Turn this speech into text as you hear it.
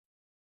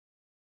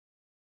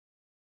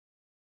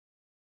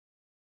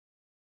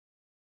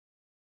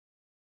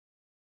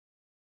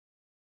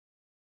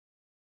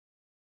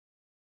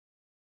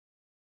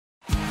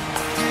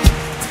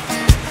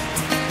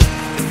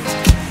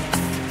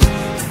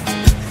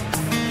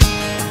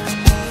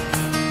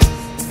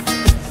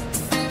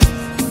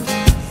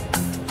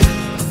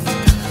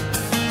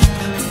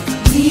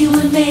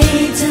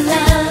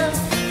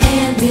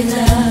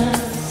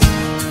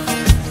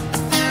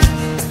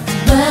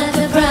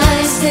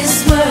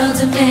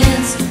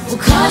demands will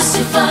cost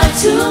you far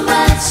too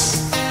much.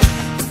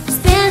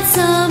 Spent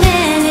so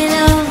many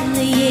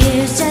lonely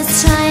years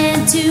just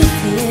trying to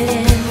fit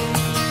in.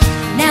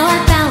 Now I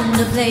found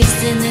a place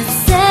in the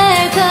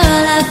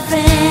circle of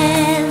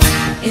friends.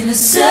 In the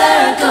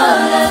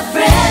circle of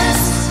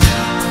friends,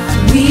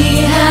 we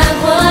have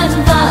one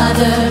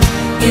Father.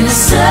 In a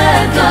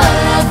circle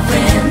of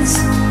friends,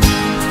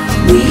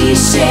 we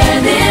share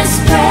this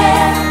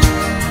prayer,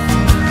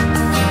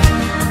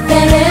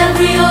 that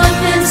every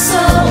orphan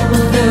soul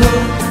will know,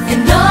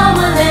 and all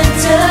will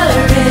enter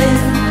in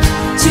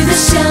to the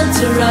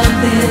shelter of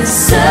this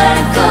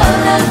circle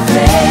of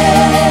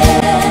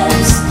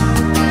friends.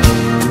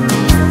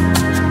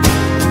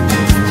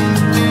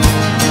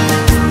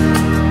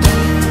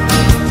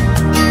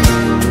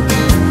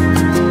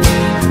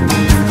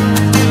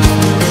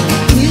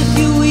 If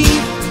you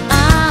weep, I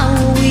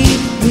will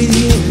weep with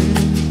you,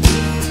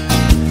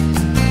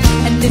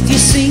 and if you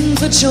sing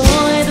for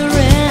joy, the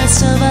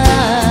rest of us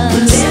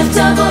We'll lift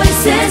our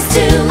voices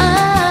too.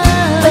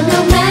 But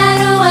no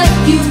matter what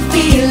you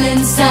feel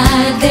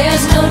inside,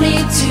 there's no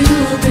need to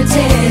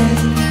pretend.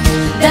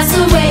 That's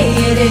the way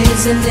it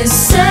is in this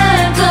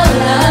circle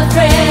of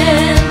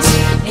friends.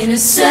 In a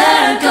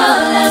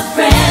circle of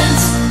friends,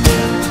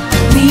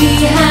 we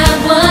have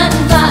one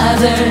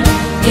Father.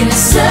 In a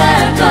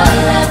circle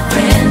of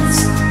friends,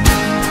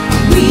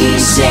 we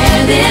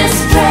share this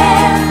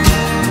prayer,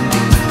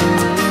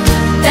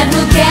 that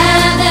we'll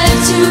gather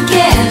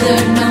together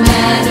no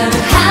matter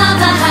how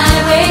the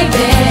highway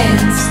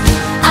bends.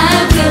 I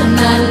will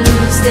not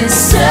lose this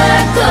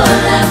circle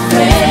of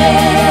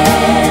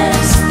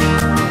friends.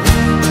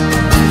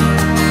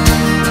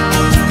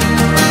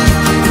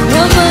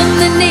 among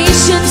the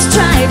nations,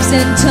 tribes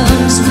and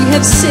tongues. We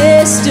have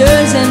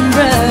sisters and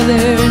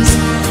brothers,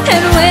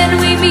 and when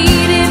we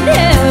meet in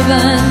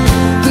heaven,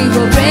 we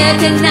will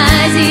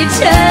recognize each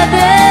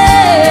other.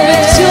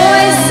 With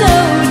joy so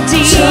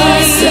deep,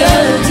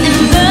 and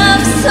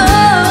love so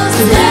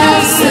sweet.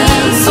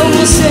 Oh,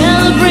 we'll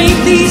celebrate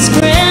these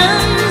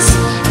friends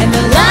and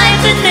the life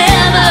that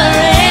never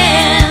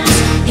ends.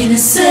 In a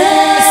circle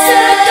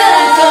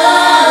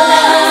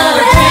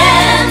of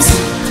friends,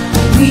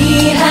 we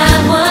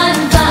have one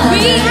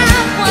Father.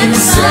 In a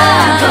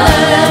circle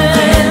of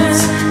friends,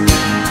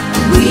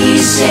 we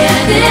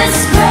share this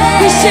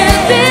prayer,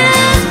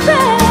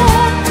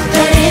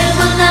 that it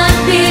will not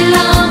be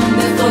long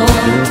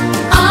before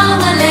all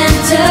will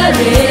enter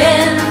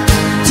in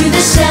to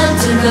the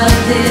shelter of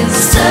this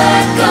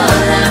circle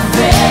of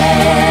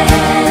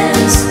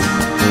friends.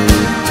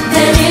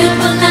 That it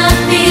will not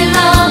be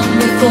long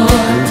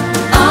before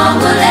all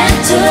will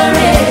enter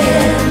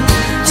in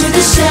to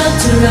the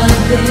shelter of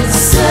this